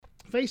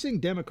facing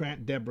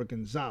Democrat Deborah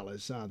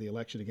Gonzalez, the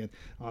election again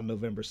on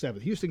November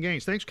 7th. Houston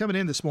Gaines, thanks for coming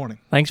in this morning.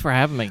 Thanks for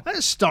having me.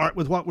 Let's start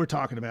with what we're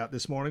talking about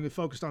this morning. We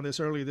focused on this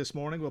earlier this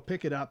morning. We'll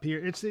pick it up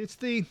here. It's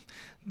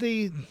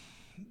the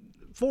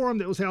forum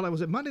that was held. Was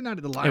it Monday night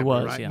at the library? It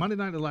was, right? yeah. Monday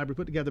night at the library,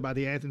 put together by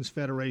the Athens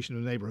Federation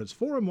of Neighborhoods.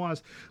 Forum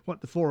was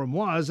what the forum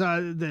was.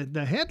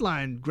 The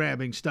headline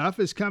grabbing stuff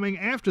is coming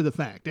after the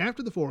fact,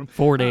 after the forum.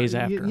 4 days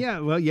after.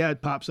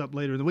 It pops up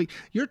later in the week.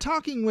 You're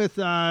talking with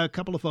a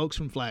couple of folks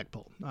from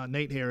Flagpole,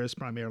 Nate Harris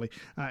primarily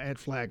at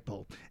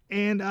Flagpole.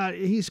 And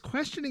he's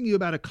questioning you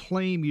about a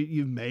claim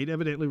you've made,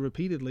 evidently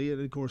repeatedly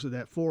in the course of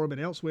that forum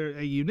and elsewhere.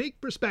 A unique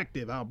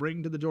perspective I'll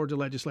bring to the Georgia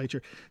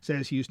legislature,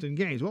 says Houston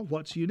Gaines. Well,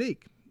 what's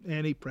unique?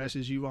 And he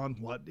presses you on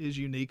what is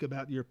unique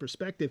about your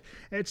perspective.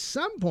 At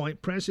some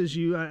point, presses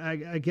you,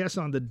 I guess,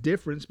 on the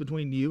difference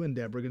between you and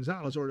Deborah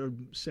Gonzalez, or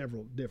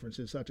several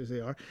differences, such as they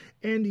are.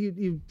 And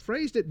you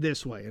phrased it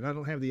this way, and I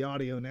don't have the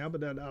audio now,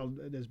 but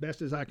as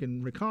best as I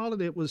can recall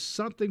it, it was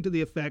something to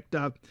the effect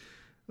of,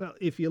 well,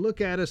 if you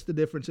look at us, the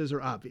differences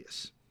are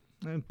obvious.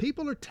 And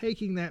people are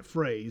taking that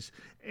phrase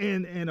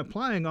and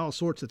applying all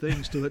sorts of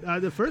things to it.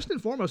 The first and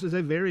foremost is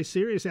a very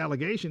serious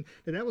allegation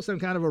that was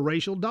some kind of a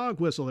racial dog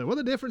whistle there. Well,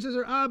 the differences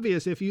are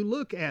obvious. If you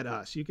look at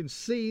us, you can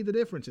see the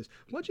differences.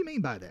 What do you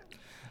mean by that?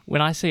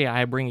 When I say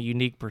I bring a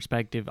unique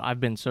perspective, I've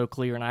been so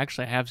clear, and I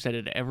actually have said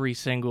it at every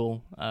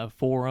single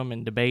forum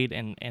and debate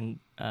and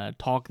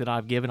talk that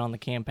I've given on the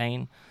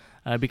campaign,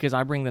 because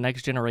I bring the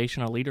next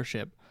generation of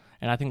leadership.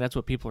 And I think that's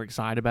what people are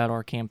excited about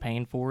our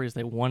campaign for, is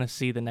they want to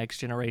see the next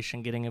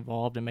generation getting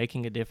involved and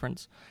making a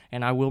difference.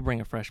 And I will bring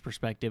a fresh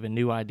perspective and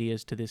new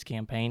ideas to this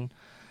campaign.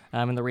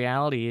 And the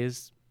reality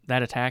is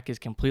that attack is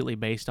completely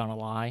based on a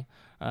lie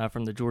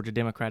from the Georgia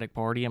Democratic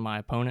Party and my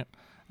opponent.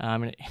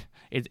 And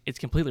it's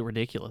completely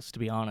ridiculous, to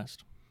be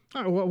honest.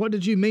 All right, well, what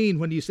did you mean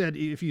when you said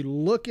if you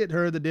look at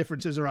her, the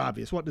differences are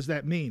obvious? What does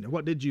that mean? Or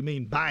what did you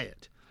mean by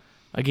it?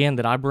 Again,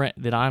 that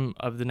I'm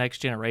of the next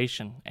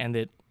generation, and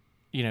that,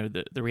 you know,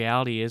 the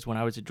reality is when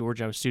I was at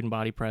Georgia, I was student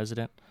body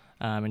president,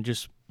 and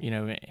just, you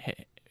know,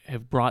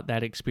 have brought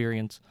that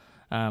experience.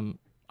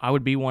 I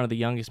would be one of the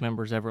youngest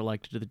members ever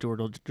elected to the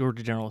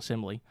Georgia General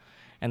Assembly.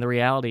 And the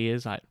reality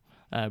is,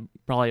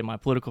 probably my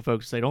political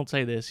folks, they don't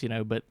say this, you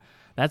know, but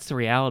that's the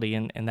reality,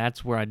 and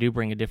that's where I do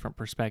bring a different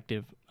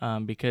perspective,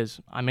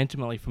 because I'm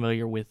intimately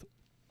familiar with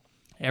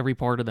every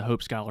part of the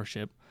Hope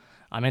Scholarship.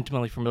 I'm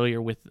intimately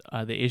familiar with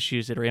the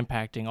issues that are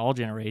impacting all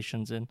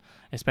generations, and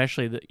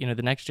especially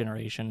the next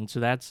generation. And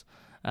so that's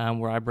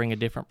where I bring a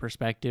different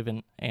perspective,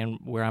 and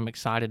where I'm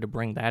excited to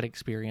bring that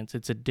experience.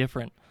 It's a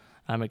different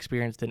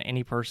experience than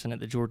any person at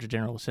the Georgia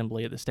General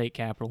Assembly at the state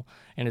capitol,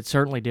 and it's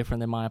certainly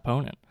different than my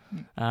opponent.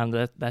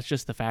 That's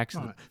just the facts.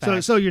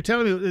 Right. So you're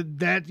telling me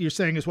that you're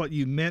saying is what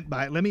you meant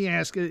by it. Let me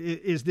ask,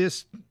 is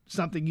this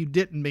something you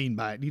didn't mean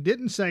by it? You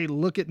didn't say,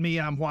 look at me,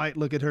 I'm white,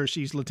 look at her,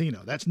 she's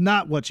Latino. That's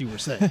not what you were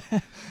saying.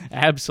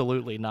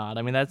 Absolutely not.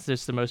 I mean, that's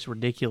just the most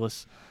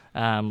ridiculous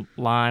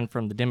line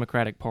from the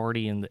Democratic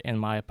Party and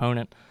my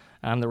opponent.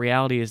 The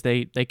reality is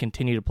they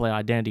continue to play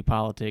identity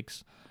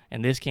politics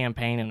in this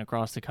campaign and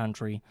across the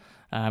country.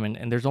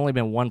 And there's only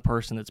been one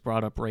person that's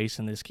brought up race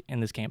in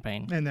this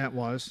campaign. And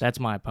that's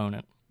my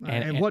opponent.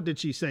 And what did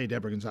she say,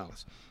 Deborah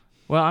Gonzalez?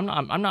 Well,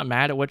 I'm not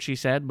mad at what she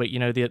said, but, you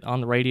know,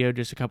 on the radio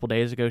just a couple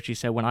days ago, she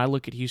said, when I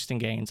look at Houston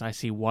Gaines, I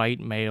see white,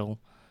 male.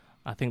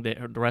 I think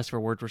that the rest of her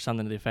words were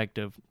something to the effect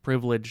of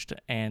privileged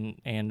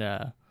and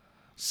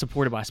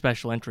supported by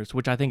special interests,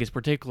 which I think is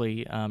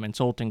particularly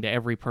insulting to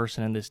every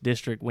person in this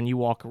district. When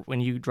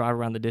you drive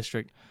around the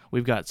district,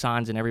 we've got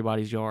signs in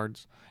everybody's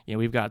yards. You know,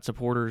 we've got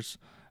supporters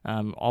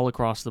all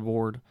across the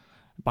board,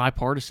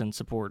 bipartisan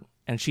support,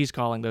 and she's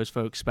calling those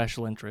folks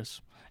special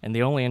interests. And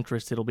the only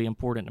interest that'll be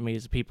important to me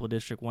is the people of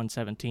District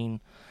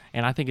 117.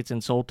 And I think it's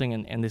insulting,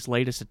 and this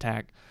latest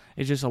attack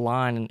is just a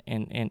line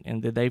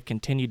and that they've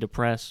continued to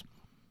press.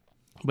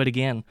 But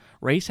again,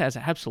 race has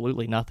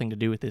absolutely nothing to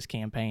do with this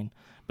campaign.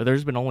 But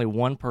there's been only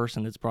one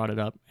person that's brought it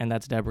up, and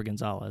that's Deborah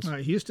Gonzalez. All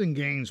right, Houston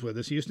Gaines with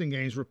us. Houston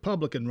Gaines,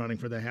 Republican, running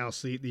for the House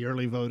seat. The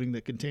early voting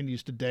that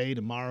continues today.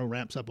 Tomorrow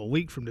wraps up a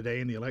week from today,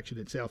 and the election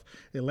itself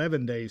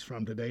 11 days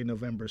from today,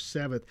 November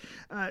 7th.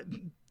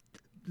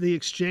 The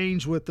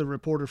exchange with the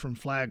reporter from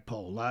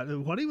Flagpole,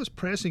 what he was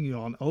pressing you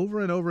on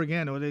over and over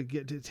again,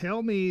 to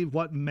tell me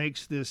what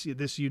makes this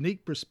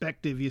unique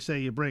perspective you say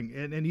you bring,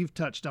 and you've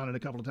touched on it a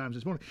couple of times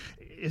this morning.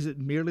 Is it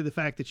merely the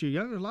fact that you're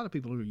young? There are a lot of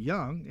people who are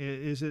young.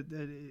 Is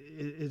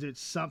it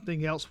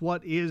something else?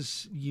 What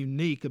is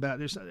unique about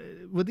this?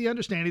 With the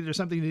understanding there's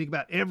something unique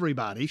about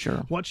everybody.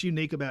 Sure. What's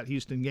unique about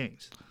Houston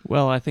Gaines?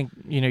 Well, I think,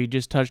 you know, you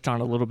just touched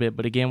on it a little bit,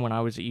 but again, when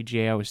I was at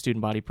UGA, I was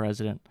student body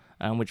president.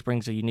 Which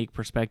brings a unique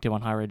perspective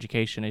on higher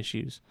education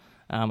issues.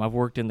 I've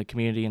worked in the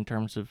community in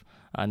terms of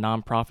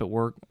nonprofit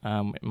work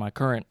in my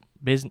current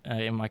business,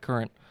 in my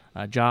current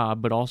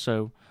job, but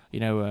also, you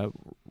know,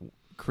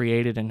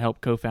 created and helped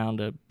co-found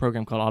a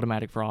program called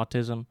Automatic for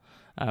Autism,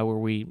 where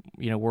we,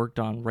 you know, worked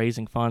on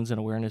raising funds and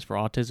awareness for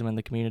autism in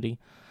the community.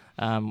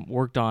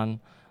 Worked on,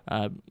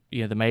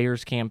 you know, the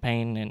mayor's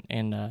campaign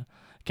and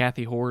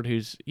Kathy Hord,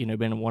 who's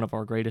been one of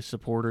our greatest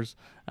supporters.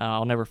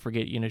 I'll never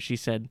forget. She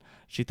said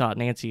she thought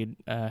Nancy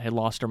had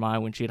lost her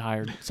mind when she had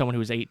hired someone who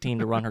was 18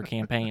 to run her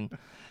campaign,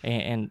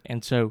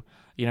 and so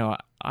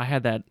I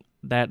had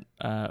that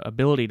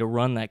ability to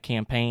run that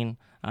campaign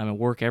and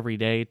work every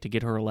day to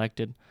get her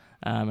elected.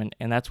 And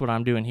that's what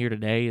I'm doing here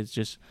today, is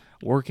just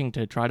working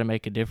to try to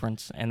make a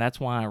difference. And that's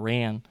why I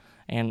ran.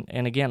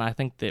 And again, I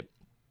think that,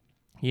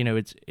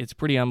 it's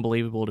pretty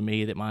unbelievable to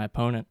me that my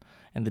opponent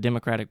and the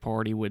Democratic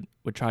Party would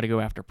try to go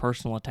after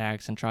personal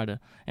attacks and try to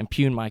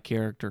impugn my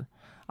character.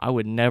 I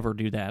would never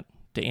do that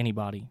to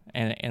anybody.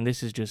 And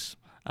this is just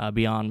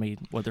beyond me,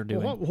 what they're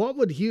doing. Well, what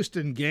would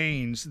Houston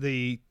Gaines,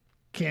 the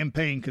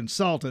campaign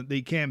consultant,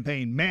 the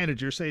campaign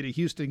manager, say to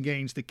Houston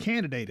Gaines, the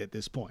candidate at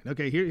this point?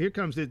 Okay, here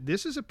comes it.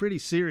 This is a pretty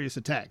serious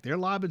attack. They're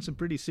lobbing some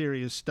pretty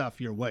serious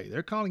stuff your way.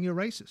 They're calling you a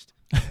racist.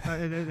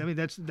 I mean,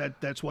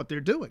 that's what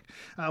they're doing.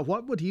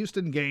 What would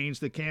Houston Gaines,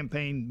 the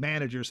campaign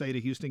manager, say to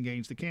Houston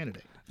Gaines, the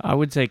candidate? I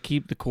would say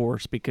keep the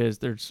course, because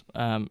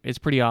it's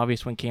pretty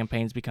obvious when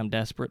campaigns become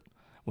desperate,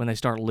 when they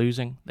start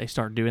losing, they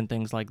start doing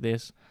things like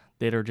this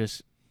that are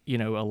just a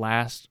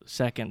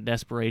last-second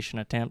desperation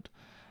attempt.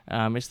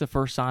 It's the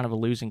first sign of a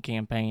losing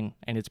campaign,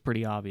 and it's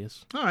pretty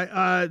obvious. All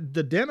right.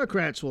 The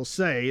Democrats will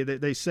say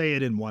that they say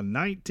it in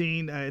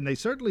 119, and they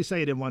certainly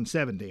say it in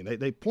 117.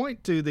 They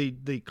point to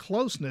the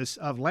closeness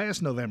of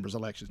last November's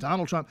elections.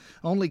 Donald Trump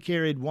only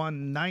carried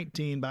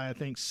 119 by, I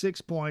think,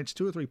 6 points,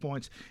 2 or 3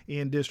 points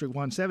in District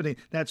 117.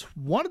 That's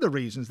one of the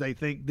reasons they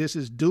think this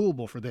is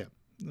doable for them.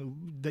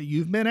 That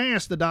you've been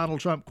asked the Donald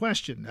Trump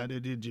question.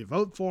 Did you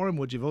vote for him?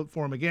 Would you vote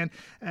for him again?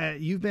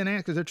 You've been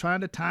asked because they're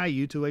trying to tie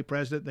you to a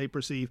president they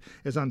perceive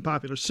as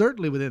unpopular,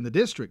 certainly within the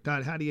district.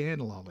 How do you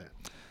handle all that?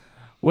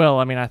 Well,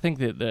 I mean, I think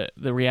that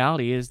the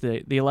reality is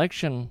that the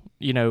election,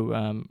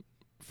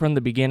 from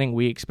the beginning,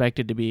 we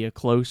expected to be a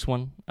close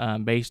one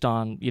based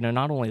on,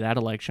 not only that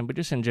election, but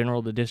just in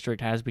general, the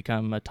district has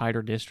become a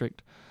tighter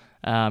district.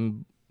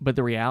 But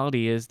the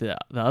reality is that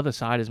the other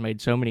side has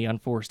made so many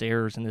unforced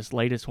errors, and this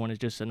latest one is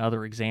just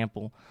another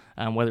example,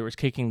 whether it was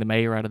kicking the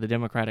mayor out of the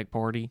Democratic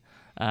Party,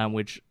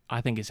 which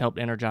I think has helped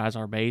energize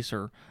our base,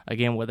 or,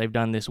 again, what they've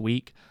done this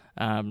week.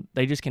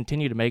 They just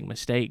continue to make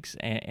mistakes,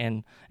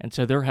 and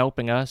so they're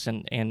helping us,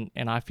 and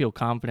I feel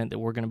confident that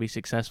we're going to be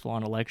successful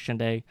on Election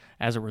Day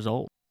as a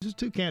result. There's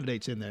 2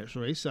 candidates in that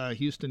race.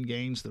 Houston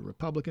Gaines, the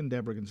Republican,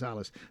 Deborah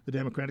Gonzalez, the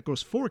Democrat. Of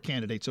course, 4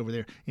 candidates over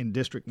there in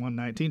District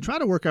 119. Try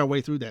to work our way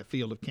through that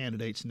field of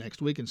candidates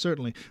next week, and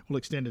certainly we'll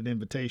extend an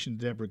invitation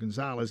to Deborah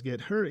Gonzalez, get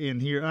her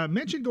in here. I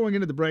mentioned going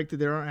into the break that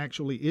there are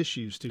actually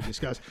issues to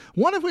discuss,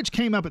 one of which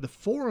came up at the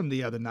forum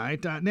the other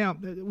night. Now,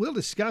 we'll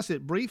discuss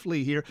it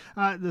briefly here.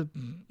 The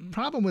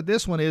problem with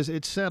this one is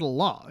it's settled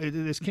law,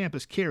 this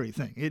campus carry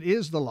thing. It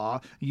is the law.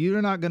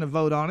 You're not going to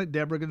vote on it.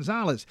 Deborah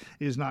Gonzalez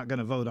is not going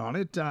to vote on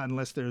it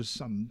unless there's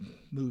some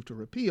move to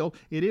repeal.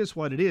 It is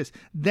what it is.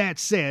 That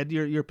said,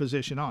 your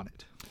position on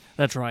it.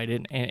 That's right.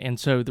 And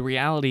so the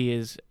reality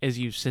is, as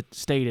you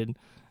stated,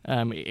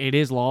 it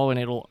is law, and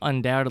it'll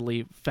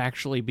undoubtedly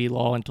factually be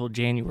law until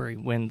January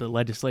when the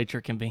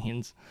legislature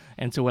convenes.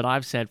 And so what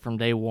I've said from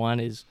day one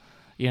is,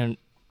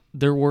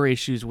 there were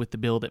issues with the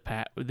bill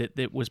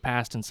that was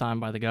passed and signed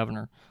by the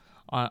governor.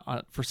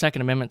 For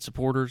Second Amendment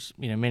supporters,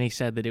 many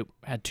said that it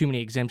had too many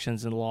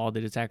exemptions in the law,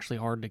 that it's actually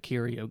hard to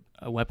carry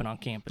a weapon on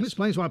campus. It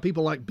explains why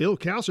people like Bill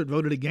Calsert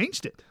voted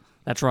against it.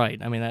 That's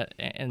right. I mean,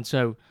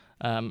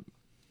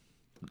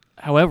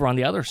 however, on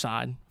the other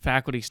side,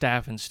 faculty,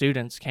 staff, and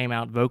students came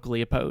out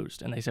vocally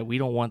opposed, and they said, we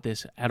don't want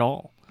this at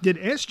all. Did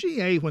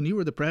SGA, when you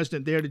were the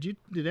president there, did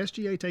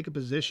SGA take a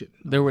position?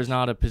 There was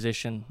not a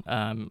position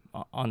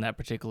on that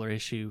particular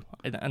issue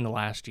in the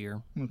last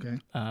year. Okay.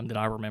 That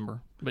I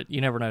remember. But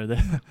you never know.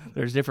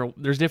 There's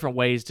different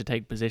ways to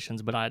take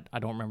positions, but I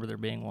don't remember there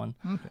being one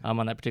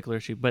on that particular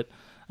issue. But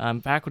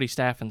faculty,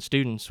 staff, and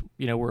students,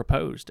 were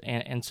opposed.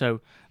 And so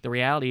the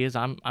reality is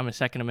I'm a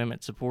Second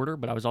Amendment supporter,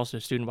 but I was also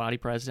a student body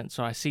president,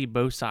 so I see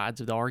both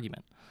sides of the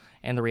argument.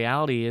 And the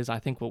reality is I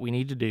think what we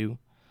need to do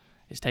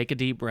is take a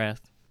deep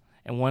breath.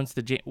 And once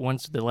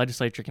the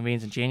legislature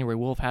convenes in January,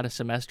 we'll have had a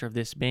semester of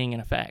this being in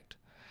effect.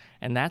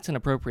 And that's an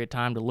appropriate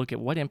time to look at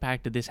what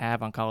impact did this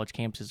have on college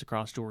campuses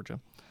across Georgia.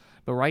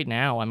 But right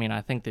now, I mean,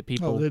 I think that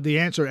people... Well, the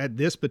answer at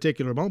this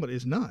particular moment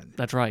is none.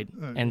 That's right.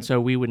 And so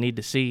we would need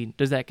to see,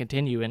 does that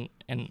continue?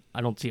 And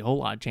I don't see a whole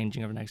lot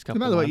changing over the next couple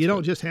of months. By the way, you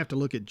don't just have to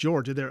look at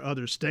Georgia. There are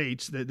other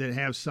states that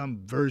have some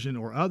version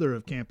or other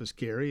of campus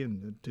carry,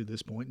 and to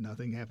this point,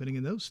 nothing happening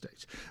in those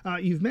states.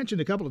 You've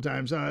mentioned a couple of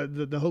times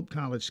the Hope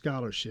College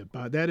Scholarship.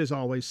 That is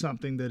always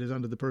something that is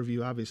under the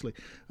purview, obviously,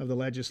 of the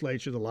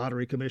legislature, the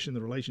Lottery Commission,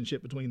 the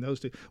relationship between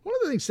those two. One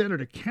of the things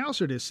Senator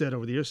Calsert has said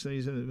over the years,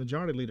 he's a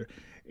majority leader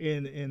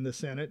in the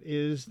Senate,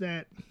 is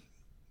that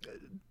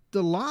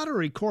the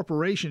Lottery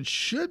Corporation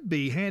should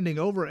be handing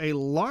over a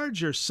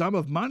larger sum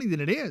of money than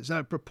it is,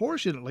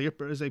 proportionately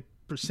as a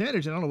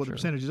percentage. I don't know what the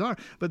percentages are,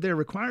 but they're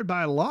required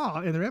by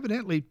law, and they're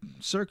evidently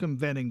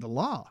circumventing the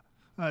law.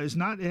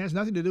 It has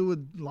nothing to do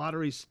with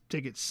lottery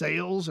ticket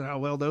sales and how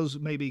well those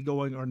may be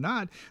going or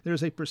not.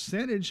 There's a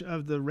percentage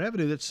of the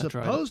revenue that's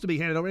supposed to be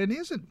handed over and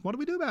isn't. What do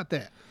we do about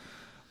that?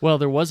 Well,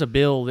 there was a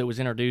bill that was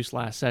introduced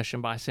last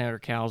session by Senator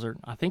Cowsert.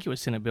 I think it was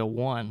Senate Bill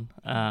 1,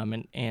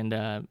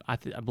 I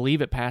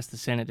believe it passed the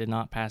Senate, did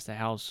not pass the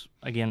House.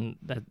 Again,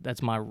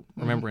 that's my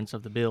remembrance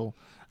of the bill.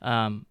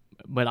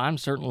 But I'm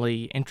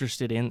certainly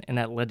interested in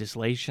that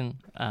legislation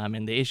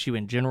and the issue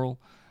in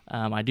general.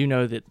 I do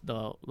know that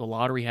the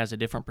lottery has a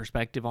different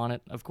perspective on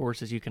it, of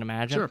course, as you can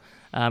imagine. Sure.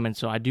 And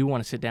so I do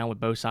want to sit down with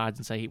both sides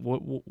and say,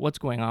 what's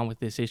going on with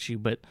this issue?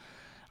 But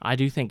I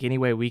do think any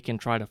way we can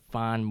try to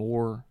find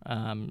more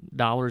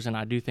dollars, and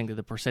I do think that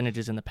the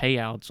percentages and the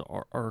payouts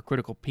are a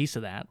critical piece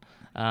of that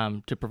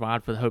to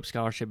provide for the Hope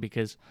Scholarship,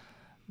 because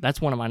that's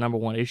one of my number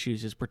one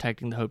issues is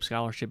protecting the Hope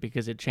Scholarship,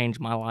 because it changed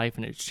my life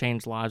and it's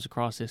changed lives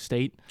across this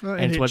state.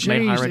 And it's what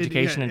made higher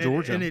education in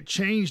Georgia. And it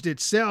changed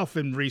itself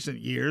in recent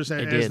years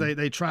as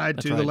they tried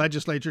to, the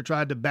legislature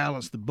tried to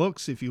balance the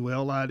books, if you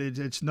will.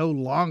 It's no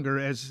longer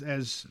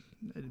as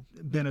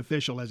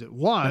beneficial as it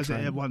was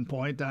at one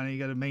point. You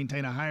got to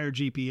maintain a higher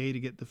GPA to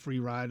get the free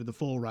ride or the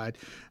full ride,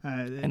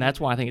 and that's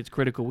why I think it's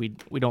critical we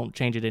don't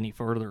change it any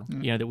further.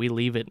 That we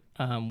leave it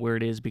where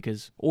it is,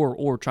 because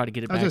or try to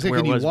get it back to where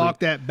it was. Can you walk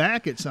that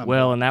back at some point?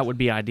 Well, and that would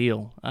be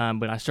ideal,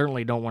 but I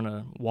certainly don't want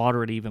to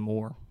water it even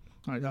more.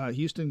 All right,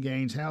 Houston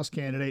Gaines, House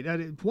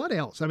candidate. What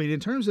else? I mean, in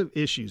terms of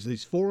issues,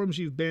 these forums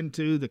you've been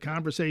to, the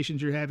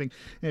conversations you're having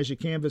as you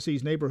canvass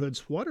these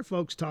neighborhoods, what are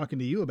folks talking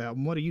to you about,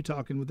 and what are you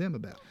talking with them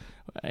about?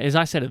 As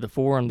I said at the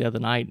forum the other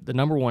night, the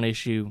number one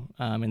issue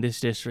in this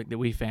district that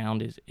we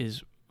found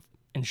is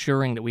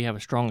ensuring that we have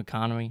a strong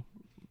economy,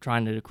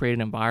 trying to create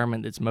an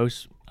environment that's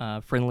most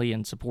friendly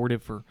and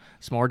supportive for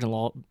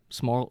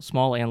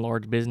small and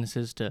large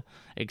businesses to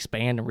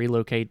expand and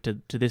relocate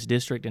to this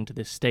district and to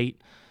this state.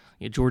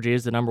 Georgia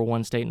is the number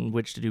one state in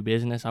which to do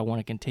business. I want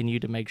to continue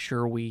to make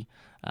sure we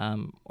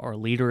are a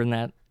leader in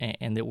that,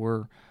 and that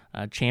we're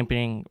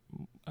championing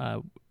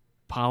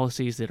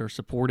policies that are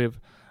supportive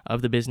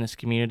of the business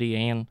community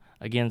and,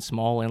 again,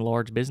 small and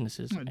large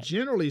businesses.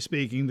 Generally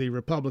speaking, the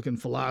Republican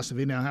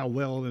philosophy, now how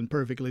well and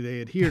perfectly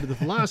they adhere to the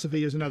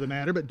philosophy is another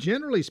matter, but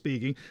generally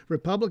speaking,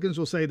 Republicans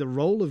will say the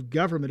role of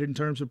government in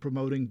terms of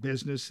promoting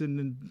business and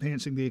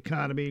enhancing the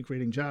economy and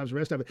creating jobs, the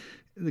rest of it,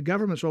 the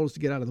government's role is to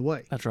get out of the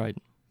way. That's right.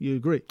 You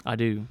agree? I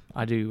do.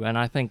 And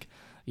I think,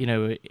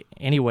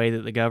 any way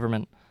that the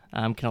government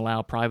can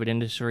allow private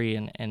industry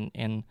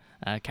and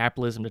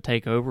capitalism to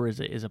take over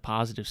is a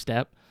positive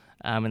step.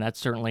 And that's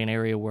certainly an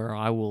area where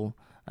I will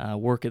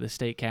work at the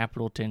state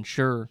capitol to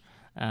ensure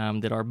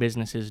that our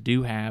businesses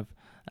do have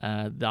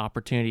the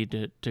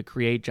opportunity to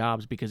create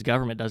jobs, because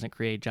government doesn't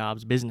create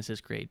jobs,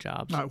 businesses create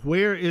jobs.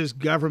 Where is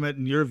government,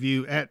 in your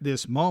view, at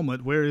this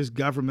moment? Where is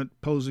government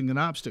posing an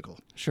obstacle?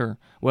 Sure.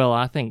 Well,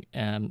 I think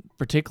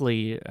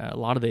particularly a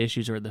lot of the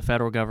issues are at the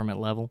federal government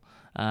level,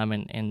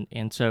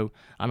 and so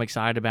I'm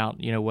excited about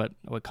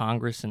what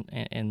Congress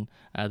and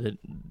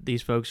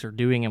these folks are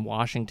doing in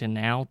Washington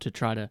now to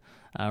try to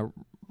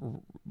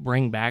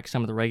bring back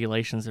some of the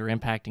regulations that are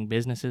impacting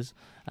businesses,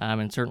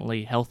 and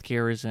certainly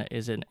healthcare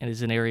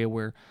is an area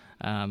where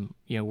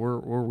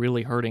we're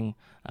really hurting.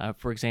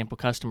 For example,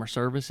 customer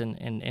service and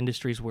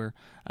industries where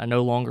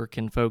no longer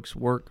can folks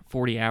work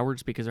 40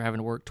 hours because they're having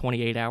to work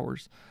 28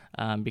 hours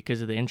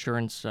because of the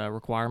insurance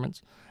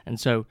requirements. And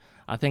so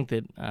I think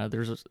that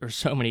there's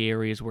so many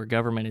areas where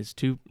government is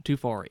too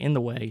far in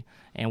the way,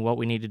 and what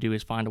we need to do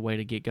is find a way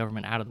to get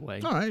government out of the way.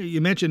 All right, you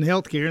mentioned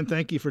healthcare, and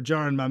thank you for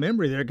jarring my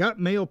memory there. Got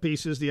mail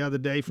pieces the other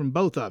day from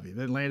both of you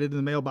that landed in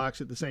the mailbox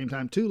at the same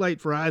time. Too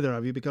late for either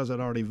of you because I'd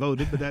already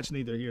voted, but that's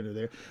neither here nor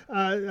there.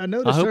 I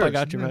noticed. I hope I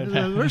got you right.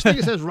 The first thing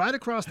it says right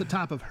across the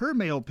top of her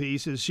mail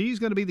piece is she's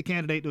going to be the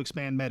candidate to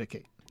expand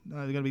Medicaid. They're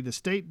going to be the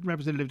state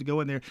representative to go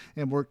in there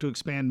and work to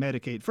expand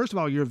Medicaid. First of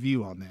all, your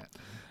view on that?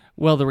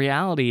 Well, the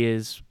reality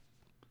is,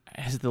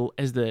 as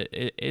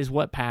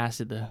what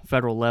passed at the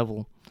federal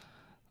level,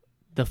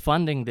 the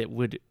funding that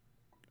would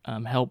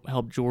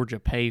help Georgia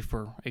pay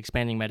for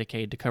expanding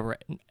Medicaid to cover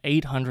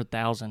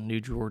 800,000 new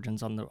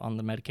Georgians on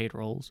the Medicaid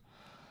rolls,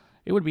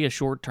 it would be a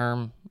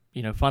short-term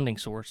funding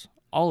source.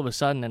 All of a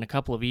sudden, in a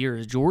couple of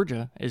years,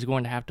 Georgia is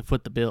going to have to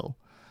foot the bill.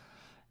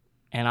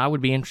 And I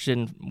would be interested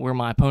in where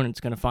my opponent's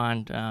going to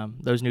find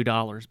those new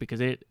dollars, because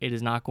it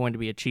is not going to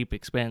be a cheap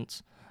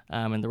expense.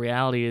 And the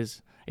reality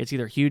is it's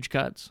either huge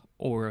cuts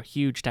or a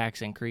huge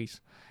tax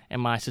increase.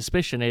 And my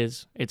suspicion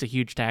is it's a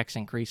huge tax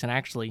increase. And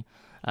actually,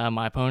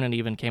 my opponent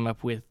even came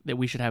up with that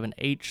we should have an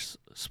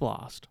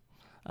HSPLOST,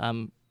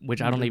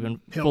 which I don't even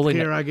fully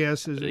know. Healthcare, I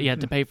guess.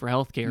 To pay for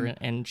healthcare.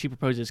 Mm-hmm. And she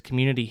proposes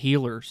community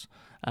healers.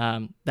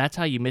 That's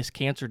how you miss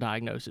cancer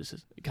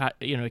diagnosis.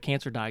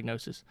 Cancer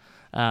diagnosis.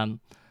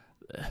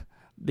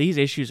 These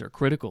issues are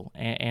critical,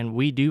 and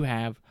we do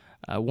have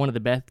one of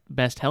the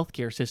best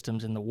healthcare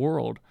systems in the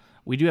world.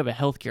 We do have a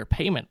healthcare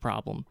payment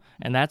problem,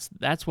 and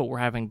that's what we're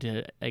having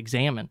to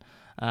examine.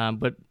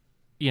 But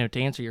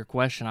to answer your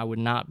question, I would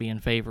not be in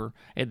favor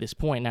at this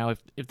point. Now,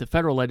 if the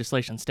federal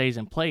legislation stays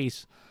in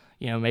place,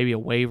 maybe a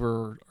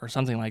waiver or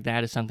something like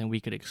that is something we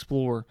could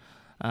explore.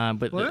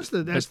 But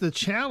that's the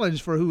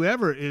challenge for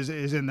whoever is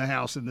in the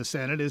House and the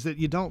Senate, is that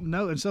you don't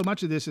know, and so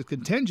much of this is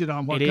contingent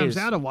on what comes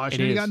out of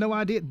Washington. You got no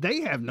idea.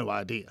 They have no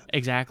idea.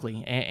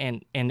 Exactly,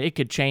 and it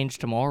could change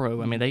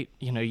tomorrow. I mean,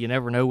 you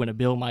never know when a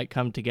bill might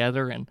come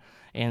together,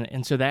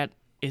 and so that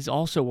is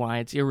also why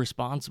it's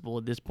irresponsible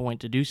at this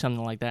point to do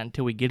something like that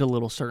until we get a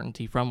little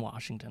certainty from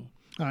Washington.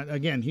 All right,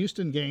 again,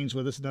 Houston Gaines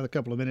with us another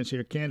couple of minutes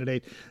here.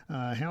 Candidate,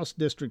 House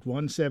District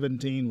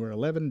 117. We're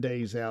 11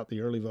 days out,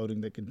 the early voting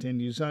that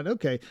continues.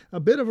 Okay, a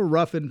bit of a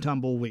rough and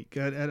tumble week.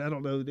 I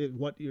don't know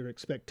what your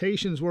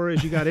expectations were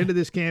as you got into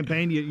this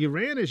campaign. You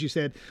ran, as you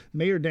said,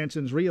 Mayor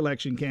Denson's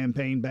reelection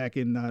campaign back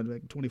in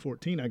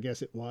 2014, I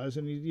guess it was,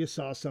 and you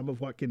saw some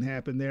of what can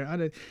happen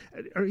there.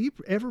 Are you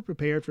ever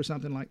prepared for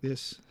something like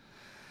this?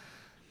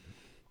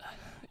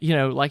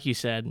 Like you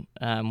said,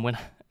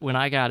 when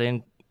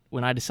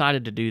I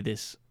decided to do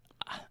this,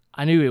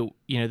 I knew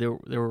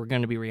there were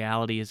going to be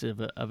realities of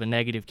a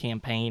negative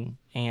campaign,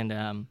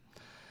 and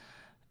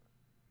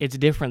it's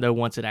different though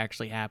once it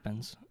actually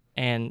happens.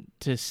 And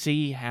to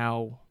see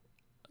how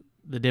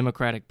the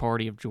Democratic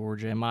Party of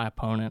Georgia and my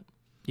opponent,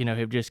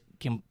 have just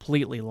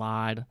completely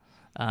lied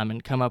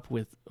and come up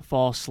with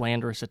false,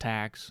 slanderous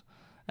attacks,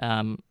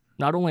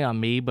 not only on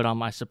me but on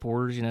my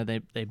supporters.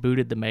 They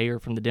booted the mayor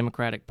from the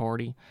Democratic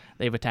Party.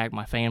 They've attacked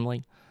my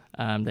family.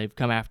 They've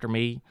come after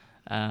me.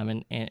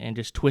 And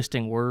just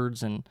twisting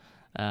words, and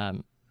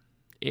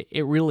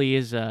it really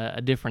is a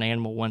different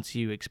animal once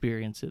you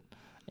experience it,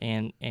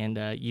 and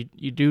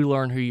you do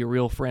learn who your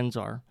real friends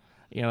are.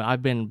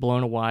 I've been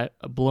blown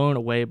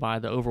away by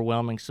the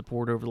overwhelming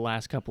support over the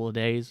last couple of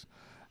days.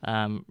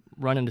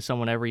 Run into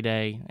someone every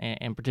day,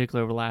 and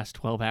particularly over the last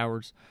 12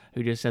 hours,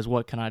 who just says,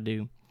 "What can I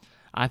do?"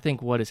 I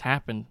think what has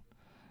happened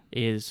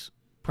is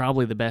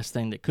probably the best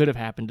thing that could have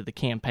happened to the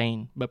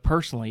campaign, but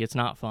personally, it's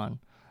not fun.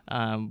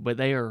 But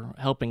they are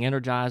helping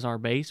energize our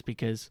base,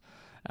 because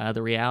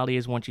the reality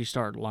is once you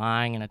start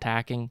lying and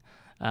attacking,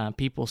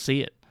 people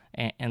see it,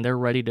 and they're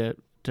ready to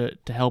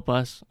help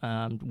us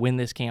win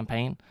this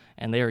campaign,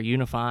 and they are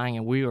unifying,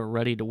 and we are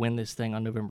ready to win this thing on November